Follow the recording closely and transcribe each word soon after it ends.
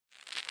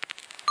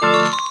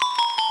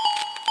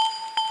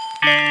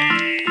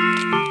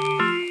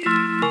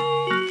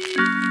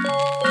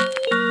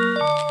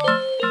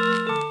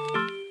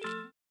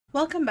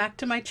Welcome back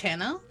to my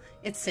channel.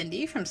 It's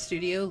Cindy from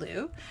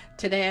Studioloo.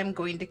 Today I'm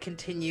going to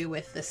continue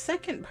with the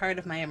second part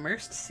of my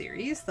Immersed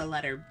series, the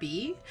letter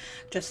B.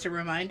 Just a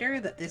reminder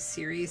that this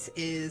series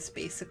is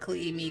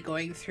basically me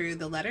going through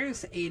the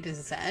letters A to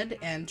Z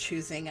and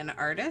choosing an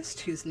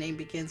artist whose name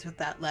begins with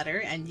that letter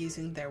and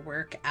using their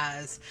work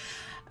as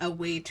a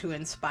way to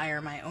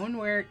inspire my own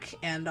work,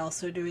 and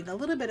also doing a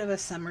little bit of a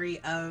summary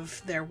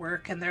of their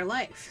work and their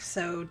life.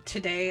 So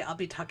today I'll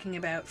be talking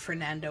about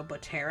Fernando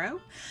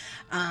Botero,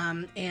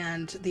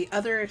 and the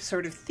other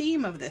sort of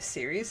theme of this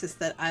series is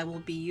that I will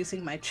be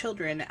using my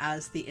children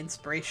as the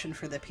inspiration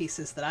for the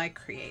pieces that I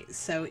create.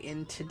 So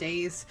in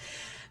today's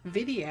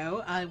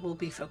video, I will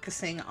be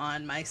focusing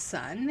on my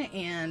son,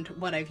 and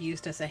what I've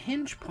used as a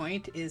hinge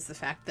point is the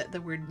fact that the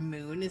word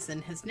moon is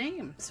in his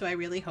name. So I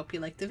really hope you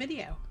like the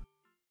video.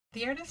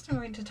 The artist I'm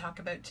going to talk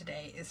about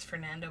today is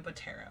Fernando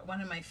Botero,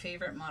 one of my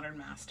favorite modern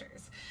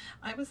masters.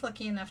 I was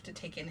lucky enough to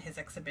take in his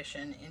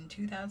exhibition in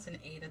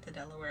 2008 at the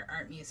Delaware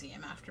Art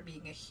Museum after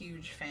being a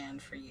huge fan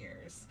for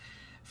years.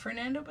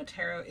 Fernando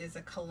Botero is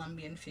a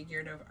Columbian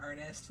figurative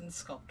artist and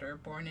sculptor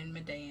born in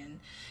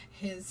Medellin.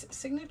 His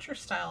signature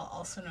style,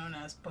 also known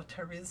as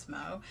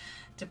Boterismo,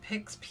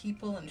 depicts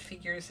people and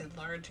figures in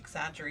large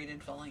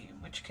exaggerated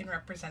volume, which can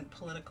represent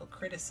political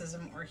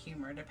criticism or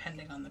humor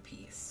depending on the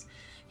piece.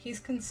 He's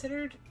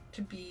considered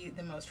to be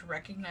the most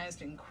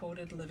recognized and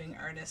quoted living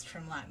artist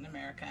from Latin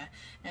America,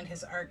 and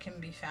his art can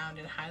be found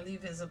in highly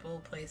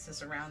visible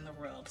places around the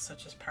world,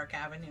 such as Park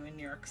Avenue in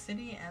New York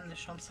City and the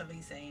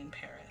Champs-Élysées in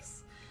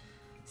Paris.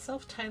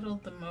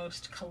 Self-titled the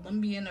most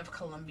Columbian of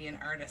Colombian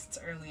artists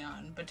early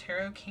on,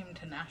 Botero came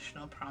to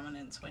national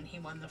prominence when he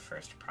won the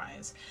first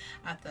prize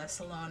at the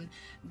Salón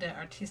de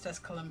Artistas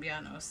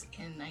Colombianos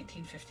in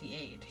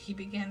 1958. He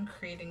began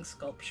creating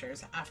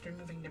sculptures after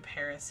moving to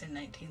Paris in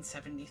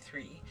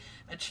 1973,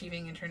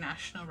 achieving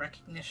international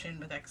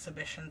recognition with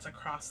exhibitions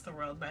across the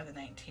world by the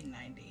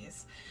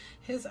 1990s.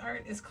 His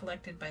art is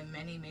collected by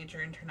many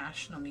major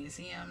international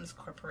museums,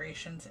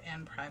 corporations,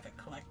 and private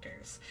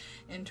collectors.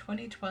 In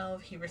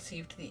 2012, he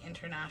received the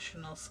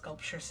International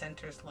Sculpture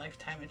Center's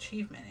Lifetime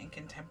Achievement in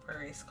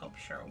Contemporary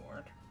Sculpture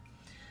Award.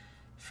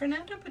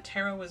 Fernando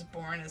Botero was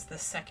born as the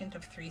second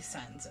of three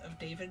sons of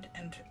David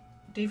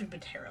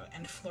Botero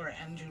and Flora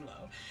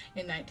Angulo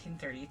in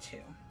 1932.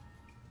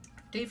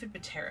 David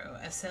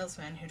Botero, a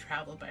salesman who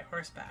traveled by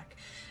horseback,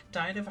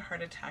 died of a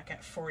heart attack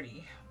at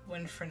 40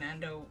 when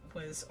Fernando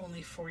was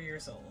only 4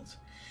 years old.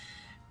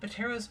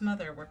 Botero's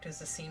mother worked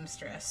as a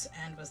seamstress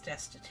and was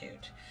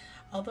destitute.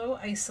 Although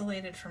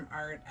isolated from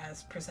art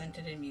as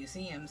presented in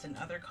museums and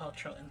other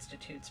cultural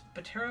institutes,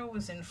 Botero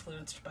was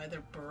influenced by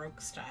the Baroque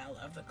style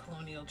of the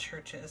colonial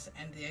churches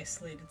and the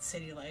isolated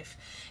city life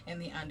in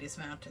the Andes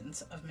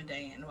Mountains of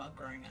Medellin while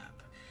growing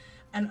up.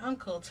 An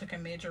uncle took a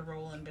major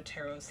role in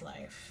Botero's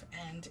life,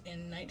 and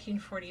in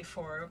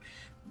 1944,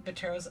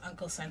 Botero's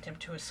uncle sent him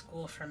to a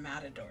school for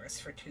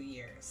matadors for 2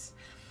 years.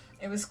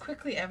 It was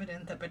quickly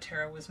evident that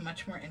Botero was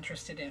much more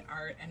interested in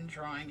art and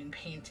drawing and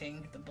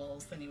painting the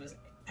bulls than he was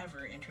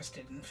ever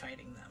interested in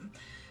fighting them.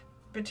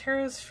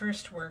 Botero's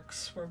first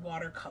works were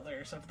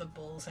watercolors of the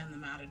bulls and the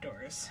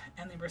matadors,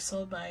 and they were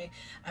sold by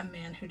a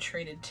man who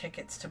traded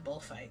tickets to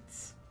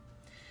bullfights.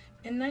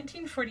 In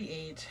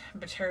 1948,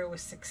 Botero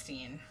was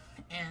 16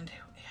 and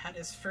had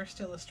his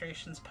first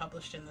illustrations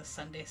published in the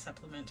Sunday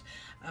supplement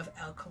of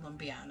El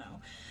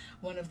Colombiano,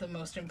 one of the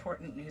most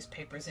important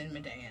newspapers in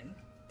Medellin.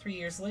 3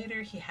 years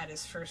later, he had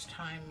his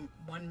first-time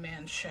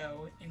one-man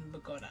show in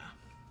Bogota.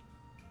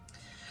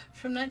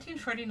 From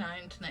 1949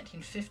 to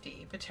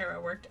 1950, Botero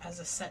worked as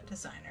a set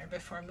designer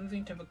before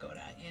moving to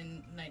Bogota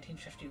in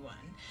 1951.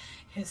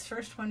 His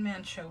first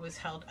one-man show was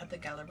held at the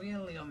Galeria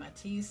Leo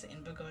Matisse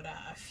in Bogota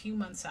a few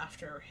months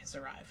after his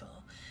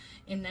arrival.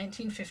 In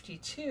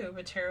 1952,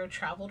 Botero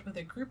traveled with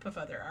a group of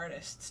other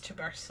artists to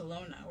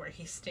Barcelona, where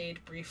he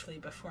stayed briefly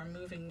before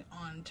moving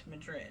on to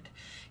Madrid.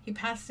 He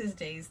passed his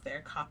days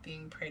there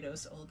copying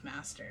Prado's old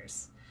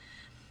masters.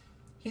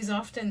 He's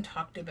often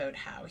talked about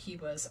how he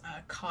was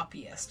a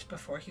copyist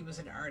before he was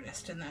an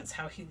artist, and that's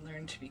how he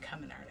learned to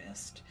become an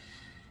artist.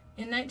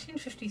 In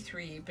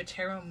 1953,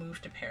 Botero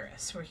moved to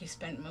Paris, where he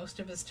spent most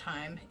of his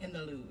time in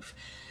the Louvre,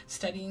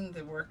 studying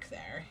the work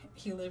there.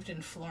 He lived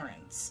in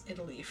Florence,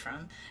 Italy,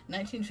 from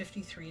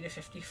 1953 to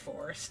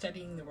 54,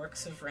 studying the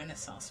works of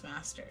Renaissance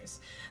masters.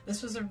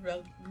 This was a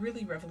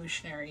really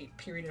revolutionary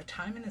period of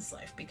time in his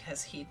life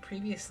because he'd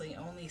previously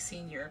only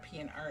seen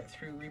European art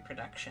through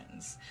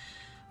reproductions.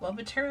 While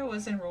Botero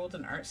was enrolled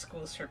in art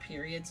schools for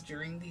periods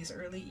during these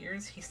early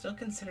years, he still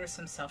considers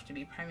himself to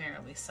be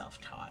primarily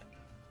self-taught.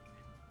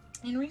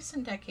 In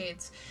recent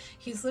decades,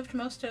 he's lived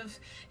most of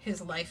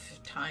his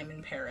lifetime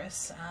in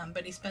Paris,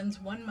 but he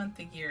spends 1 month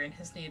a year in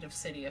his native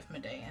city of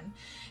Medellin.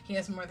 He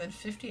has more than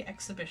 50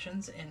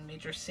 exhibitions in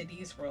major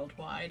cities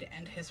worldwide,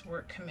 and his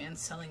work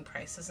commands selling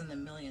prices in the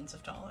millions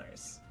of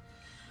dollars.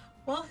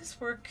 While his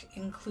work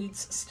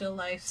includes still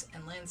lifes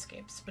and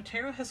landscapes,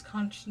 Botero has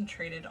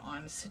concentrated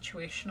on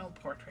situational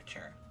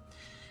portraiture.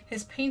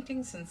 His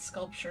paintings and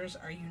sculptures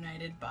are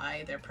united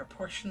by their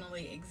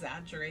proportionally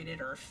exaggerated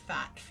or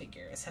fat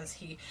figures, as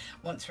he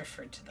once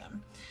referred to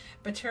them.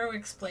 Botero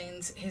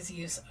explains his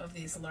use of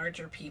these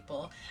larger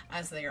people,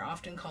 as they are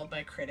often called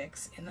by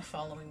critics, in the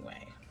following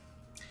way.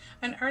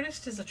 An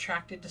artist is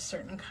attracted to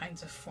certain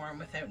kinds of form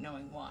without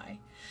knowing why.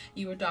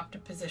 You adopt a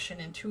position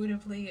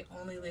intuitively,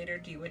 only later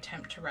do you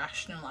attempt to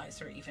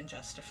rationalize or even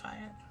justify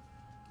it.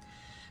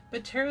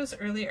 Botero's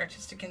early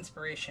artistic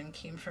inspiration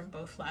came from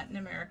both Latin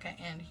America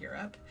and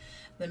Europe.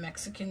 The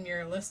Mexican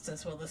muralists,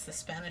 as well as the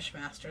Spanish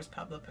masters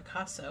Pablo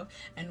Picasso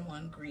and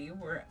Juan Gris,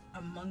 were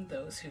among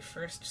those who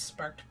first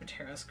sparked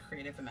Botero's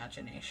creative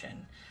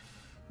imagination.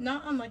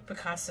 Not unlike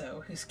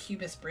Picasso, whose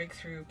Cubist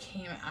breakthrough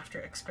came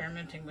after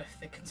experimenting with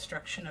the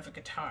construction of a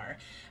guitar,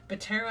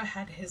 Botero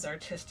had his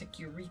artistic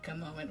eureka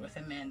moment with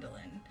a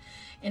mandolin.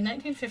 In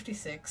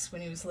 1956,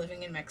 when he was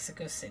living in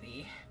Mexico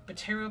City,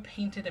 Botero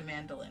painted a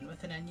mandolin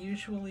with an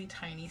unusually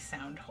tiny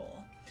sound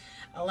hole,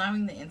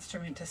 allowing the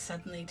instrument to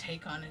suddenly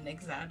take on an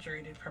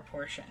exaggerated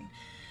proportion.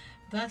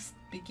 Thus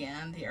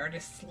began the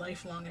artist's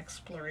lifelong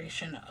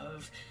exploration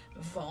of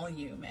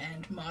volume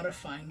and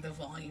modifying the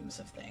volumes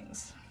of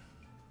things.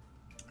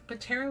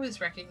 Botero is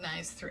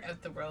recognized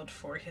throughout the world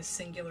for his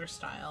singular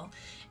style,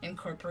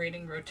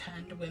 incorporating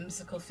rotund,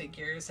 whimsical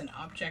figures and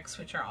objects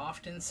which are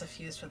often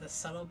suffused with a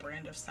subtle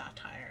brand of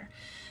satire.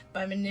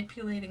 By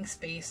manipulating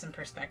space and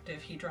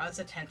perspective, he draws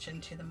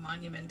attention to the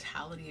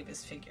monumentality of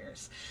his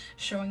figures,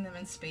 showing them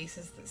in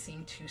spaces that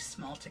seem too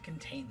small to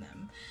contain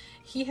them.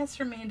 He has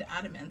remained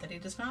adamant that he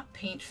does not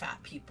paint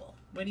fat people.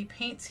 What he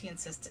paints, he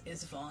insists,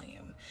 is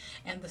volume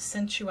and the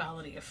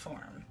sensuality of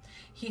form.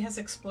 He has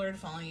explored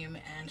volume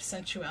and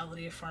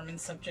sensuality of form in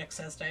subjects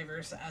as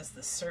diverse as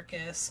the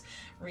circus,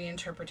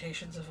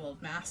 reinterpretations of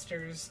old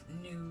masters,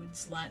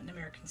 nudes, Latin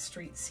American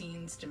street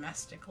scenes,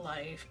 domestic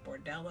life,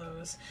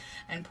 bordellos,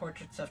 and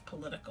portraits of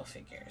political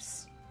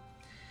figures.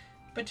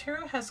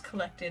 Botero has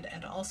collected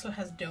and also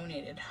has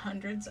donated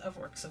hundreds of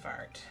works of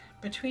art.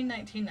 Between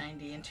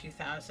 1990 and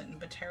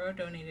 2000, Botero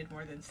donated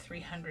more than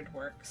 300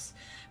 works,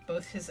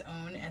 both his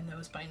own and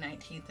those by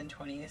 19th and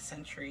 20th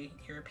century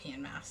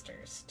European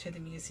masters, to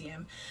the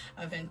Museum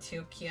of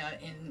Antioquia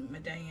in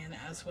Medellin,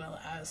 as well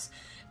as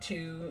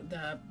to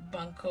the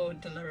Banco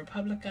de la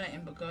República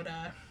in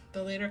Bogota.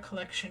 The later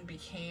collection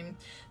became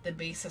the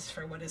basis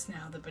for what is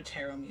now the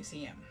Botero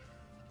Museum.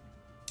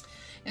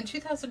 In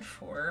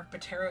 2004,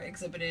 Botero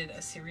exhibited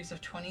a series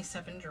of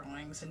 27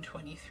 drawings and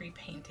 23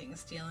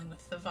 paintings dealing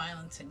with the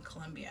violence in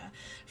Colombia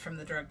from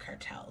the drug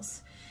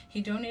cartels. He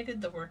donated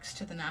the works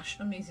to the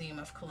National Museum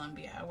of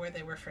Colombia, where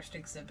they were first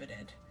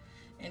exhibited.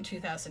 In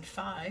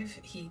 2005,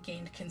 he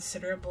gained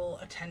considerable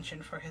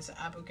attention for his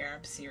Abu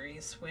Ghraib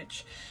series,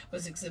 which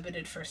was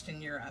exhibited first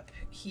in Europe.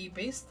 He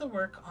based the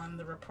work on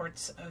the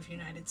reports of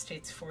United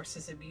States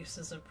forces'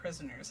 abuses of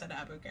prisoners at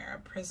Abu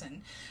Ghraib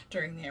prison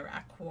during the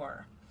Iraq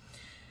War.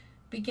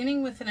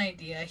 Beginning with an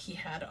idea he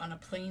had on a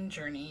plane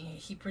journey,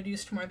 he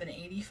produced more than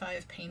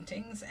 85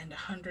 paintings and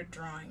 100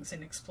 drawings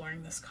in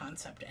exploring this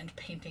concept and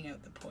painting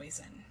out the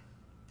poison.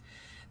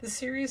 The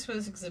series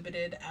was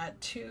exhibited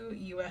at 2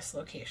 U.S.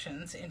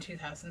 locations in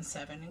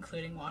 2007,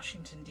 including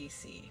Washington,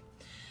 D.C.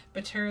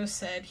 Botero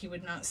said he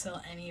would not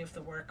sell any of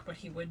the work, but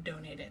he would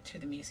donate it to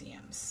the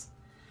museums.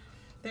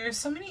 There are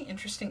so many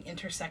interesting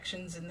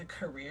intersections in the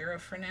career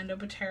of Fernando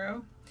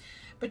Botero.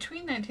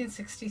 Between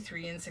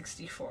 1963 and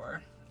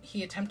 64,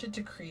 he attempted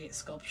to create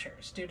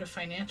sculptures due to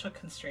financial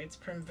constraints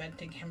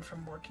preventing him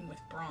from working with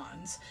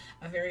bronze,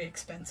 a very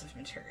expensive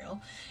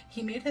material.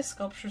 He made his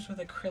sculptures with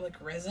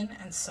acrylic resin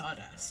and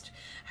sawdust.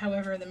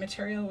 However, the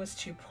material was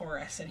too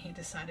porous and he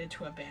decided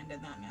to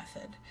abandon that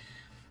method.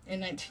 In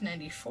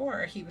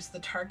 1994, he was the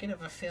target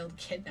of a failed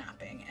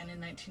kidnapping, and in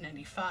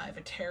 1995,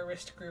 a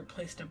terrorist group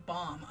placed a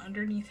bomb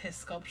underneath his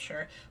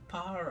sculpture,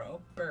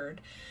 Pájaro,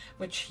 bird,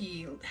 which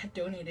he had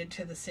donated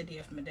to the city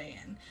of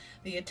Medellin.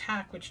 The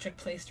attack, which took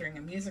place during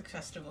a music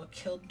festival,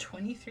 killed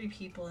 23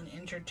 people and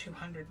injured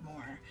 200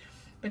 more.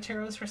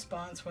 Botero's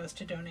response was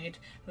to donate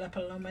La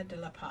Paloma de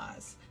la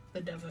Paz,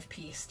 the Dove of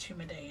Peace, to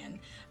Medellin,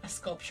 a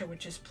sculpture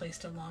which is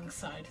placed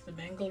alongside the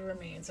mangled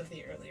remains of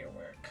the earlier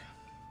work.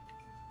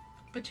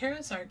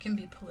 Botero's art can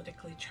be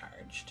politically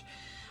charged.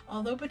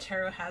 Although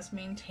Botero has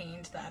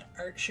maintained that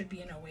art should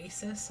be an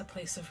oasis, a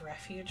place of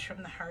refuge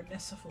from the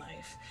hardness of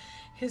life,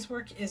 his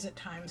work is at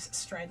times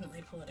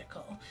stridently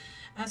political.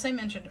 As I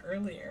mentioned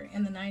earlier,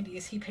 in the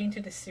 90s he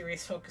painted a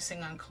series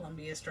focusing on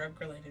Colombia's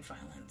drug-related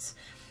violence.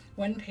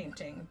 One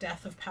painting,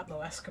 Death of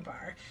Pablo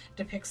Escobar,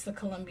 depicts the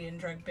Colombian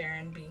drug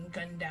baron being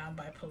gunned down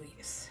by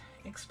police.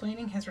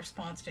 Explaining his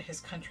response to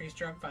his country's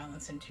drug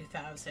violence in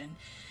 2000,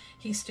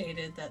 he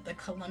stated that the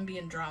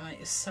Colombian drama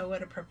is so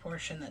out of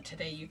proportion that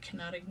today you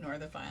cannot ignore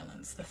the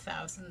violence, the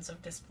thousands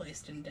of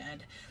displaced and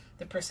dead,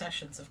 the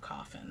processions of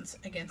coffins.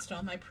 Against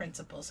all my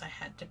principles, I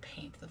had to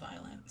paint the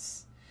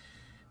violence.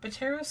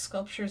 Botero's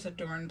sculptures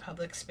adorn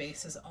public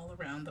spaces all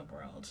around the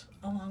world,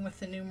 along with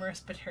the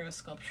numerous Botero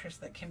sculptures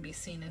that can be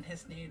seen in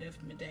his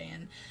native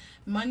Median.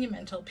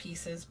 Monumental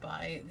pieces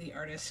by the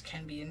artist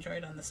can be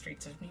enjoyed on the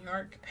streets of New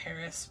York,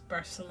 Paris,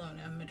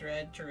 Barcelona,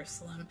 Madrid,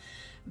 Jerusalem,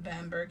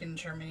 Bamberg in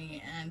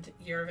Germany, and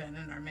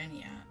Yerevan in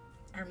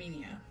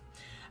Armenia.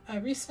 A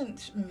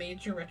recent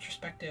major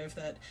retrospective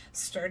that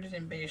started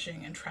in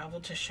Beijing and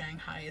traveled to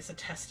Shanghai is a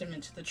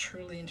testament to the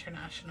truly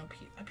international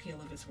appeal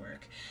of his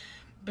work.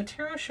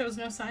 Botero shows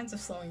no signs of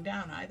slowing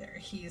down either.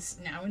 He's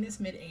now in his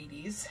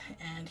mid-80s,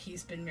 and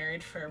he's been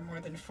married for more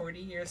than 40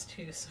 years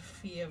to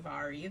Sofia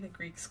Vari, the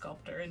Greek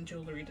sculptor and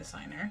jewelry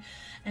designer,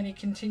 and he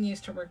continues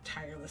to work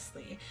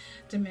tirelessly.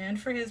 Demand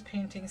for his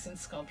paintings and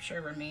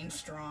sculpture remains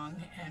strong,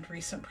 and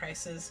recent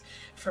prices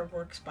for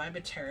works by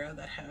Botero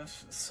that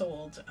have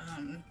sold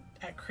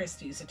at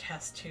Christie's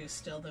attest to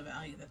still the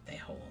value that they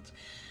hold.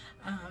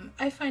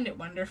 I find it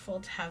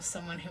wonderful to have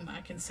someone whom I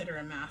consider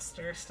a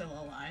master still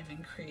alive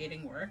and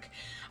creating work.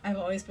 I've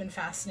always been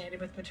fascinated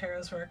with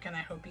Botero's work, and I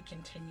hope he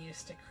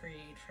continues to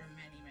create for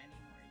many, many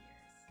more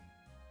years.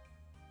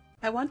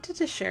 I wanted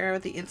to share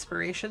the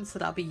inspirations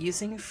that I'll be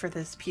using for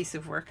this piece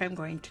of work I'm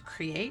going to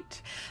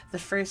create. The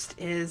first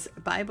is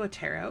by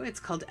Botero.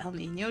 It's called El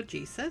Niño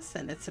Jesus,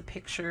 and it's a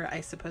picture,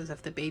 I suppose,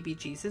 of the baby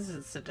Jesus.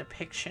 It's a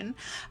depiction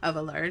of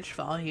a large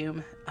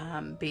volume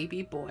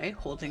baby boy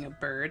holding a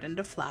bird and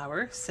a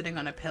flower sitting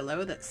on a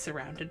pillow that's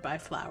surrounded by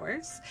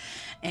flowers.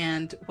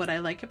 And what I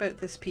like about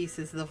this piece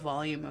is the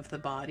volume of the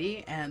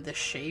body and the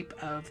shape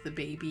of the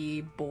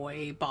baby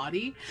boy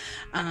body.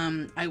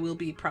 I will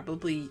be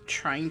probably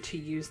trying to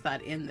use that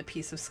in the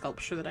piece of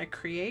sculpture that I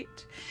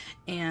create.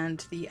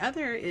 And the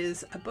other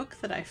is a book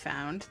that I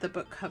found, the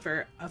book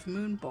cover of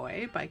Moon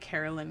Boy by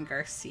Carolyn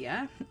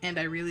Garcia, and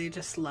I really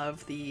just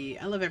love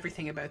I love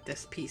everything about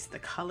this piece, the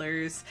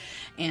colors,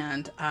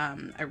 and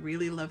I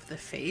really love the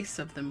face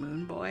of the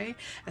Moon Boy,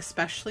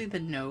 especially the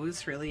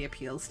nose really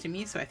appeals to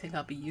me, so I think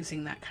I'll be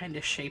using that kind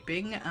of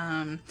shaping.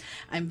 I'm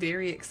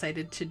very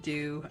excited to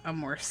do a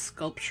more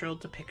sculptural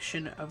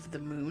depiction of the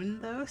moon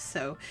though,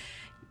 so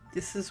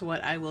this is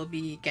what I will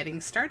be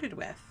getting started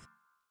with.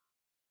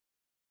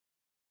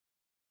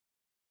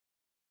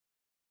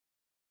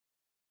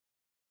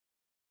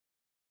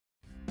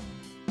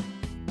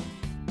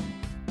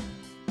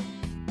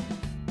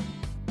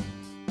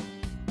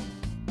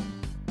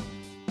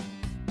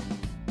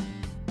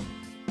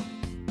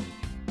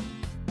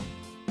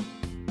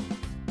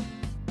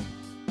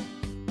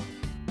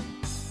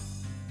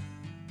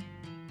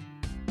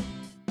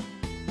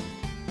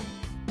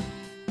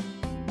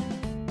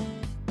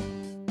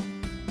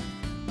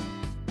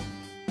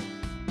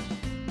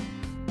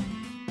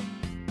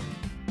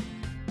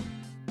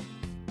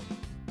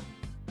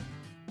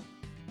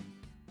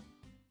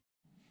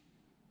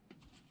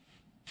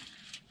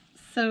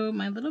 So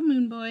my little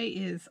moon boy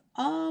is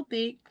all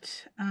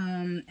baked,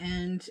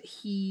 and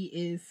he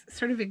is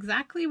sort of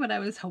exactly what I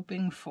was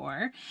hoping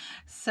for.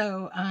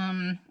 So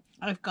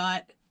I've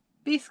got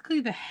basically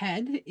the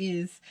head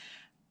is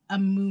a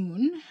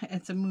moon.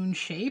 It's a moon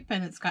shape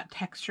and it's got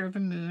texture of a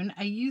moon.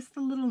 I used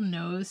the little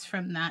nose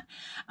from that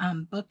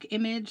book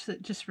image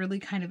that just really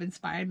kind of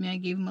inspired me. I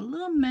gave him a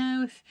little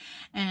mouth,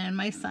 and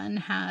my son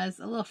has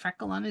a little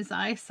freckle on his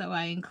eye, so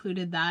I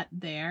included that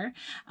there.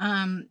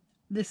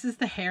 This is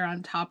the hair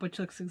on top, which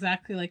looks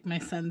exactly like my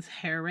son's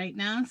hair right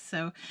now.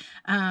 So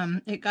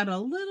it got a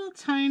little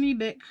tiny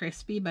bit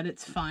crispy, but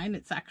it's fine.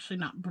 It's actually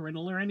not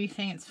brittle or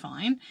anything. It's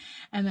fine.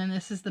 And then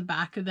this is the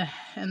back of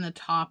and the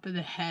top of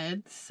the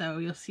head. So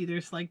you'll see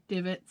there's like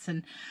divots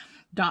and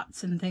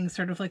dots and things,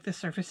 sort of like the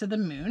surface of the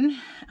moon.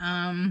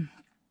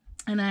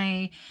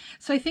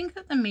 So I think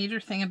that the major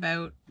thing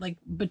about like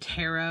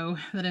Botero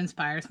that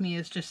inspires me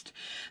is just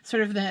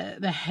sort of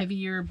the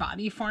heavier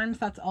body forms.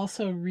 That's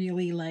also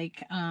really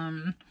like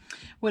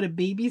what a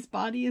baby's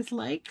body is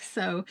like.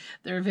 So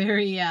they're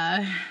very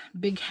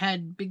big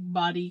head, big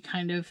body,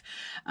 kind of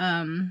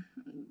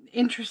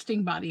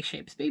interesting body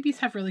shapes. Babies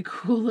have really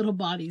cool little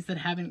bodies that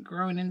haven't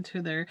grown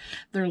into their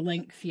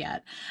length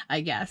yet,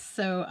 I guess.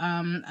 So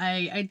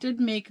I did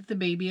make the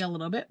baby a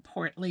little bit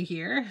portly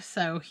here.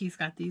 So he's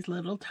got these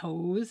little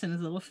toes and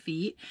his little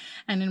feet,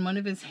 and in one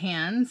of his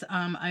hands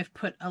I've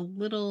put a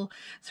little,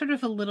 sort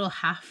of a little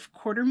half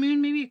quarter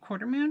moon, maybe a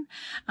quarter moon,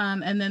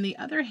 and then the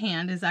other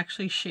hand is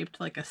actually shaped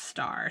like a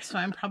star. So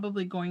I'm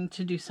probably going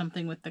to do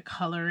something with the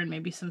color and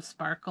maybe some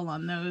sparkle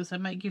on those. I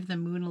might give the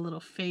moon a little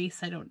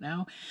face, I don't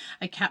know.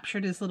 I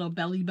captured his little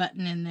belly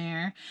button in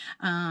there,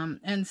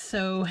 and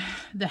so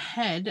the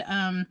head,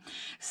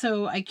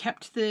 so I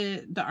kept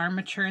the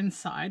armature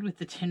inside with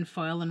the tin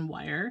foil and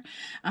wire.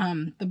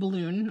 The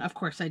balloon, of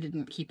course, I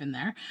didn't keep in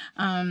there.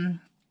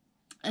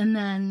 And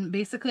then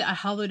basically I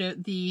hollowed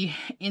out the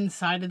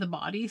inside of the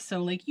body.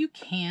 So like you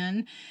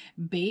can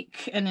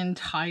bake an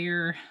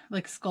entire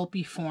like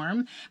Sculpey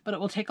form, but it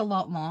will take a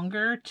lot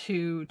longer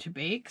to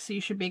bake. So you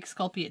should bake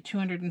Sculpey at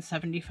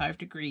 275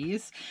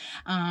 degrees.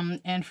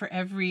 And for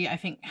every, I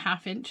think,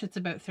 half inch, it's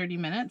about 30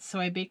 minutes. So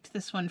I baked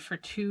this one for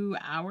 2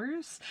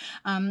 hours.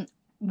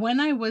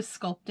 when I was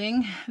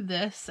sculpting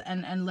this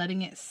and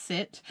letting it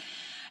sit,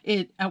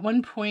 at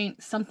one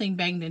point something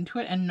banged into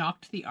it and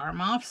knocked the arm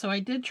off. So I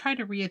did try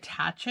to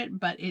reattach it,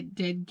 but it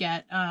did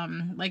get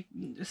like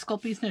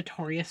Sculpey's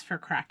notorious for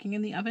cracking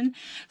in the oven.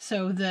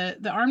 So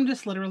the arm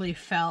just literally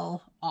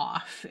fell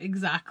off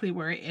exactly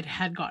where it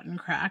had gotten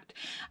cracked.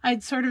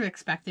 I'd sort of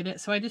expected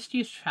it, so I just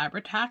used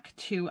Fabri-Tac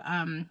to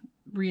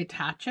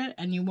reattach it,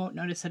 and you won't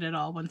notice it at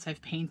all once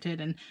I've painted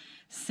and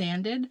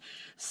sanded.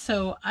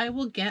 So I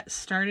will get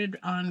started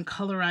on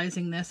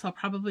colorizing this. I'll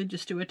probably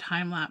just do a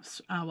time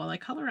lapse while I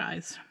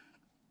colorize.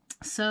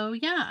 So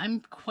yeah, I'm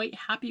quite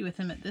happy with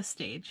him at this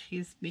stage.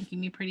 He's making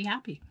me pretty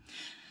happy.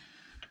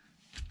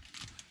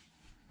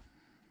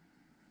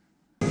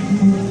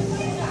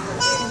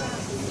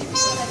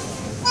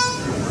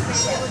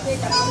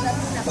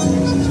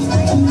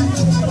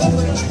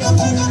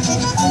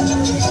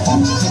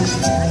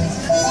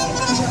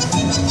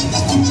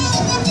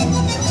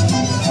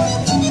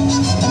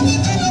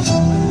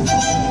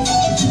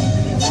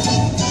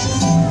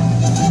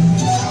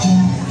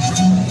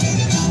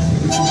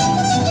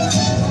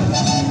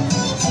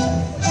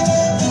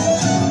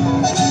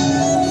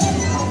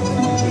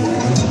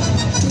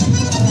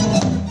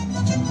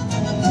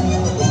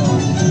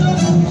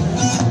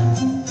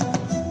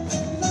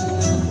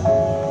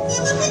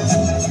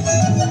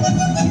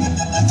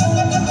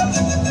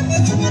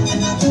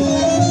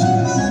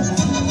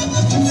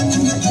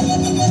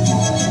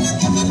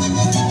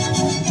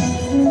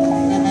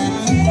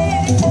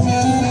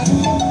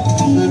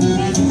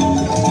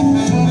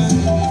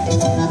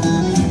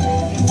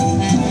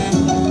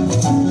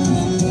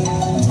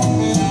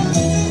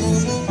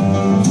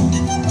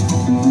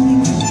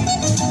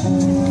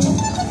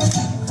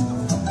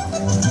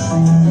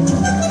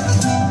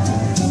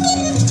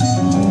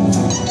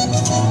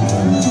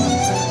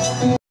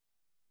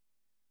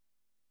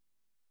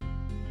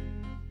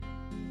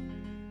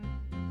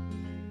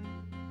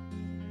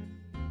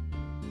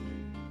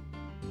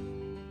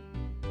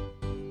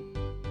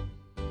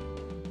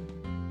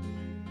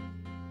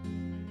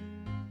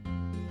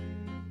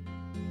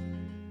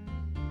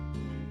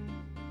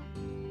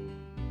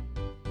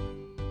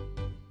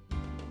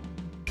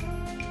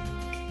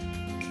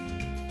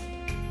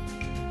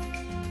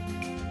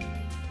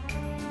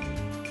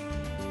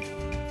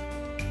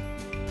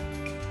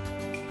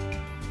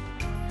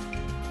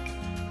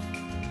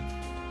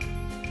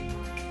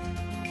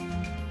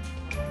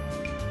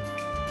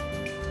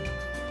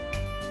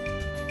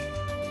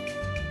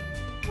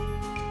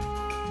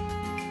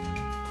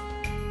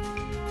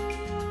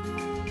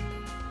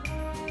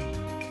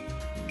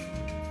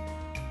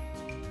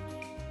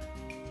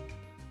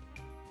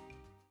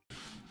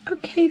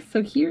 Okay,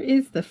 so here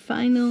is the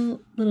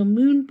final little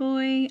moon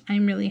boy.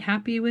 I'm really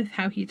happy with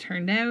how he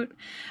turned out.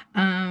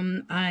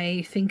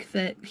 I think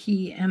that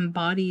he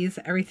embodies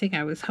everything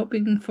I was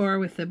hoping for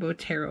with the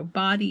Botero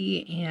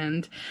body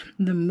and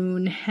the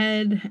moon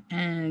head,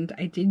 and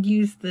I did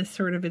use this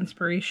sort of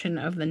inspiration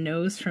of the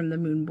nose from the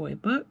Moon Boy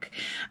book.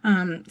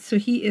 So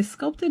he is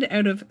sculpted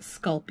out of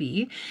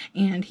Sculpey,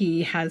 and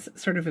he has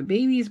sort of a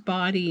baby's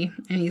body,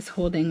 and he's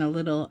holding a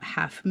little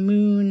half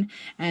moon,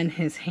 and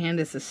his hand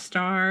is a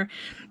star.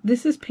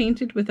 This is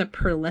painted with a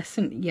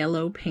pearlescent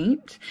yellow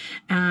paint,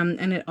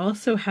 and it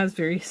also has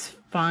very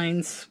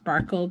fine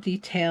sparkle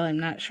detail. I'm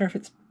not sure if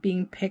it's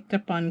being picked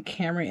up on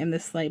camera in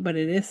this light, but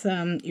it is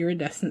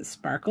iridescent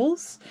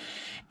sparkles,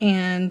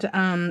 and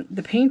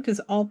the paint is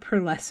all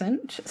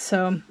pearlescent.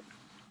 So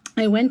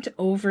I went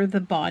over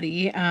the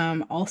body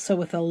also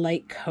with a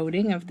light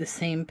coating of the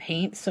same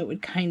paint, so it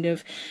would kind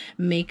of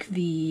make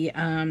the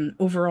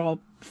overall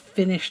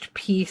finished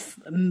piece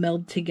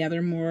meld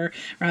together more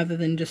rather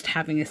than just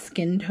having a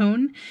skin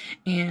tone.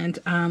 And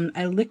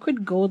I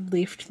liquid gold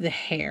leafed the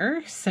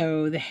hair,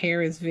 so the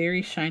hair is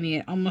very shiny.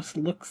 It almost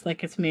looks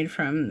like it's made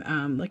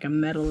from like a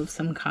metal of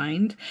some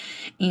kind.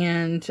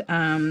 And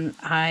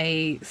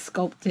I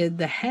sculpted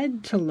the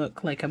head to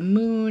look like a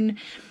moon,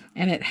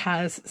 and it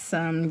has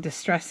some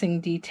distressing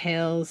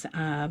details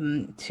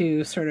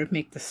to sort of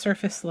make the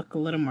surface look a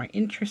little more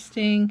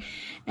interesting.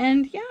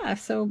 And yeah,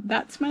 so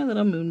that's my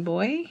little moon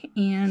boy,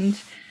 and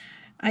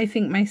I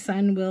think my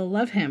son will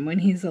love him when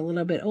he's a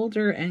little bit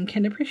older and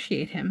can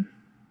appreciate him.